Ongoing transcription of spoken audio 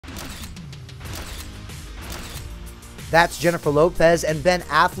That's Jennifer Lopez and Ben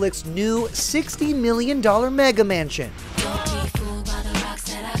Affleck's new $60 million mega mansion.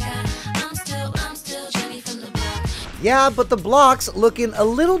 Yeah, but the block's looking a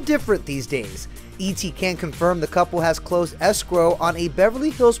little different these days. ET can confirm the couple has closed escrow on a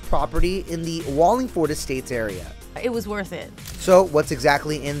Beverly Hills property in the Wallingford Estates area. It was worth it. So what's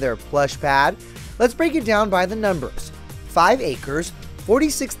exactly in their plush pad? Let's break it down by the numbers. 5 acres,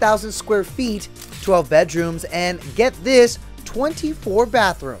 46,000 square feet, 12 bedrooms, and get this, 24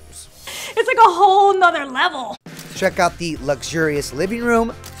 bathrooms. It's like a whole nother level. Check out the luxurious living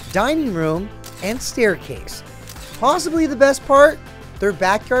room, dining room, and staircase. Possibly the best part, their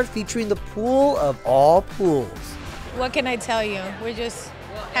backyard featuring the pool of all pools. What can I tell you? We're just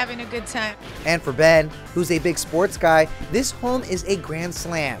having a good time. And for Ben, who's a big sports guy, this home is a grand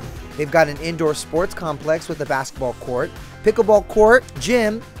slam. They've got an indoor sports complex with a basketball court, pickleball court,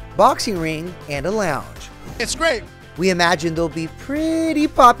 gym, boxing ring, and a lounge. It's great. We imagine they'll be pretty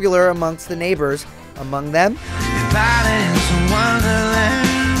popular amongst the neighbors. Among them,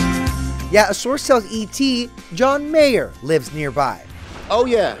 yeah, a source tells ET John Mayer lives nearby. Oh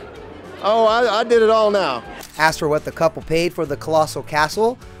yeah. Oh, I did it all now. As for what the couple paid for the colossal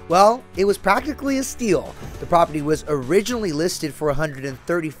castle, well, it was practically a steal. The property was originally listed for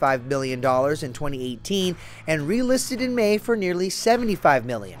 $135 million in 2018 and relisted in May for nearly $75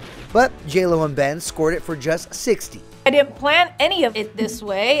 million. But J.Lo and Ben scored it for just $60. I didn't plan any of it this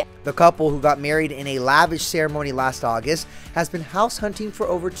way. The couple, who got married in a lavish ceremony last August, has been house hunting for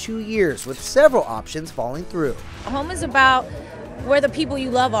over 2 years, with several options falling through. Home is about where the people you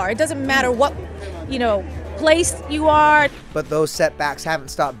love are. It doesn't matter what, place you are. But those setbacks haven't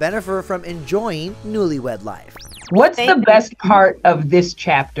stopped Bennifer from enjoying newlywed life. What's the best part of this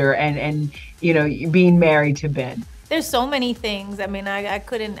chapter and being married to Ben? There's so many things. I mean,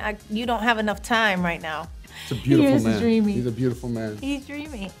 you don't have enough time right now. It's a beautiful He's man. dreamy. He's a beautiful man. He's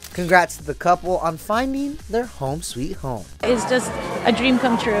dreamy. Congrats to the couple on finding their home sweet home. It's just a dream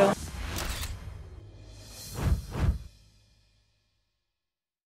come true.